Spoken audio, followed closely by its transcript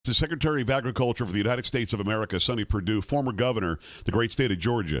The Secretary of Agriculture for the United States of America, Sonny Perdue, former governor, the great state of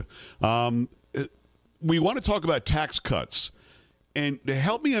Georgia. We want to talk about tax cuts. And to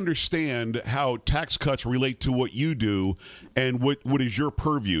help me understand how tax cuts relate to what you do and what is your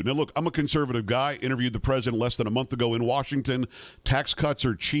purview. Now, look, I'm a conservative guy, interviewed the president less than a month ago in Washington. Tax cuts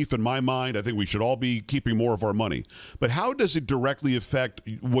are chief in my mind. I think we should all be keeping more of our money. But how does it directly affect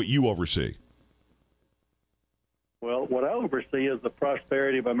what you oversee? Well, what I oversee is the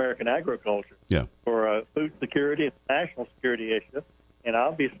prosperity of American agriculture for food security and national security issue. And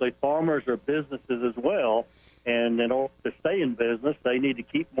obviously, farmers are businesses as well. And in order to stay in business, they need to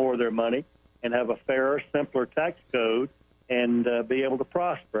keep more of their money and have a fairer, simpler tax code and be able to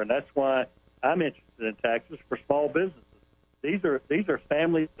prosper. And that's why I'm interested in taxes for small businesses. These are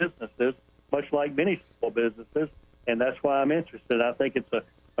family businesses, much like many small businesses, and that's why I'm interested. I think it's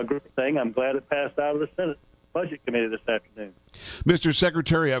a good thing. I'm glad it passed out of the Senate Budget Committee this afternoon. Mr.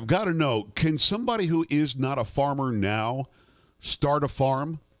 Secretary, I've got to know, can somebody who is not a farmer now start a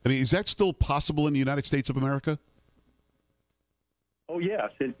farm? I mean, is that still possible in the United States of America? Oh,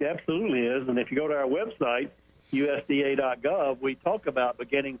 yes, it absolutely is. And if you go to our website, USDA.gov, we talk about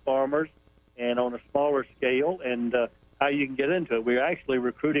beginning farmers and on a smaller scale and how you can get into it. We're actually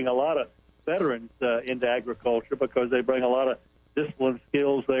recruiting a lot of veterans into agriculture because they bring a lot of discipline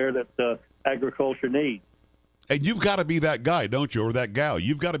skills there that agriculture needs. And you've got to be that guy, don't you, or that gal?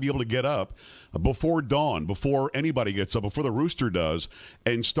 You've got to be able to get up before dawn, before anybody gets up, before the rooster does,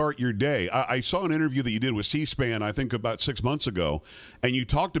 and start your day. I saw an interview that you did with C-SPAN, I think about 6 months ago, and you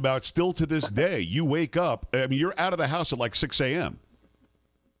talked about still to this day, you wake up, I mean, you're out of the house at like 6 a.m.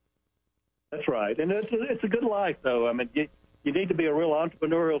 That's right. And it's a good life, though. I mean, you need to be a real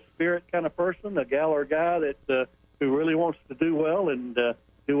entrepreneurial spirit kind of person, a gal or guy that who really wants to do well and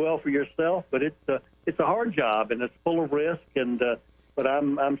do well for yourself. But it's a hard job, and it's full of risk. And but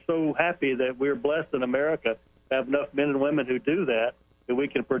I'm so happy that we're blessed in America to have enough men and women who do that we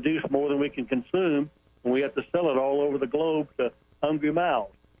can produce more than we can consume, and we have to sell it all over the globe to hungry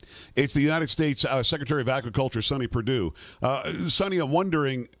mouths. It's the United States Secretary of Agriculture, Sonny Perdue. Sonny, I'm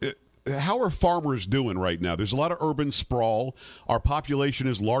wondering, how are farmers doing right now? There's a lot of urban sprawl. Our population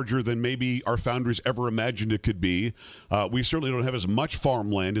is larger than maybe our founders ever imagined it could be. We certainly don't have as much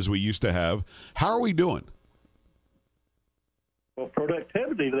farmland as we used to have. How are we doing? Well,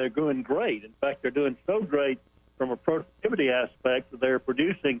 productivity, they're doing great. In fact, they're doing so great from a productivity aspect that they're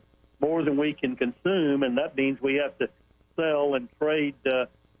producing more than we can consume, and that means we have to sell and trade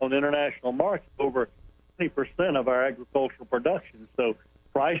on international markets over 20% of our agricultural production. So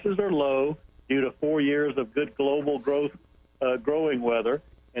prices are low due to 4 years of good global growth, growing weather,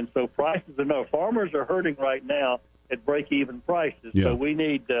 and so prices are low. Farmers are hurting right now at break-even prices, so we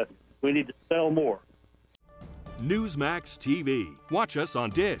need to sell more. Newsmax TV. Watch us on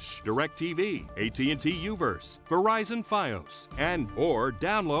Dish, DirecTV, AT&T Uverse, Verizon Fios, or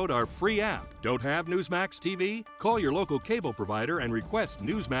download our free app. Don't have Newsmax TV? Call your local cable provider and request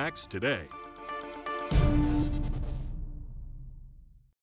Newsmax today.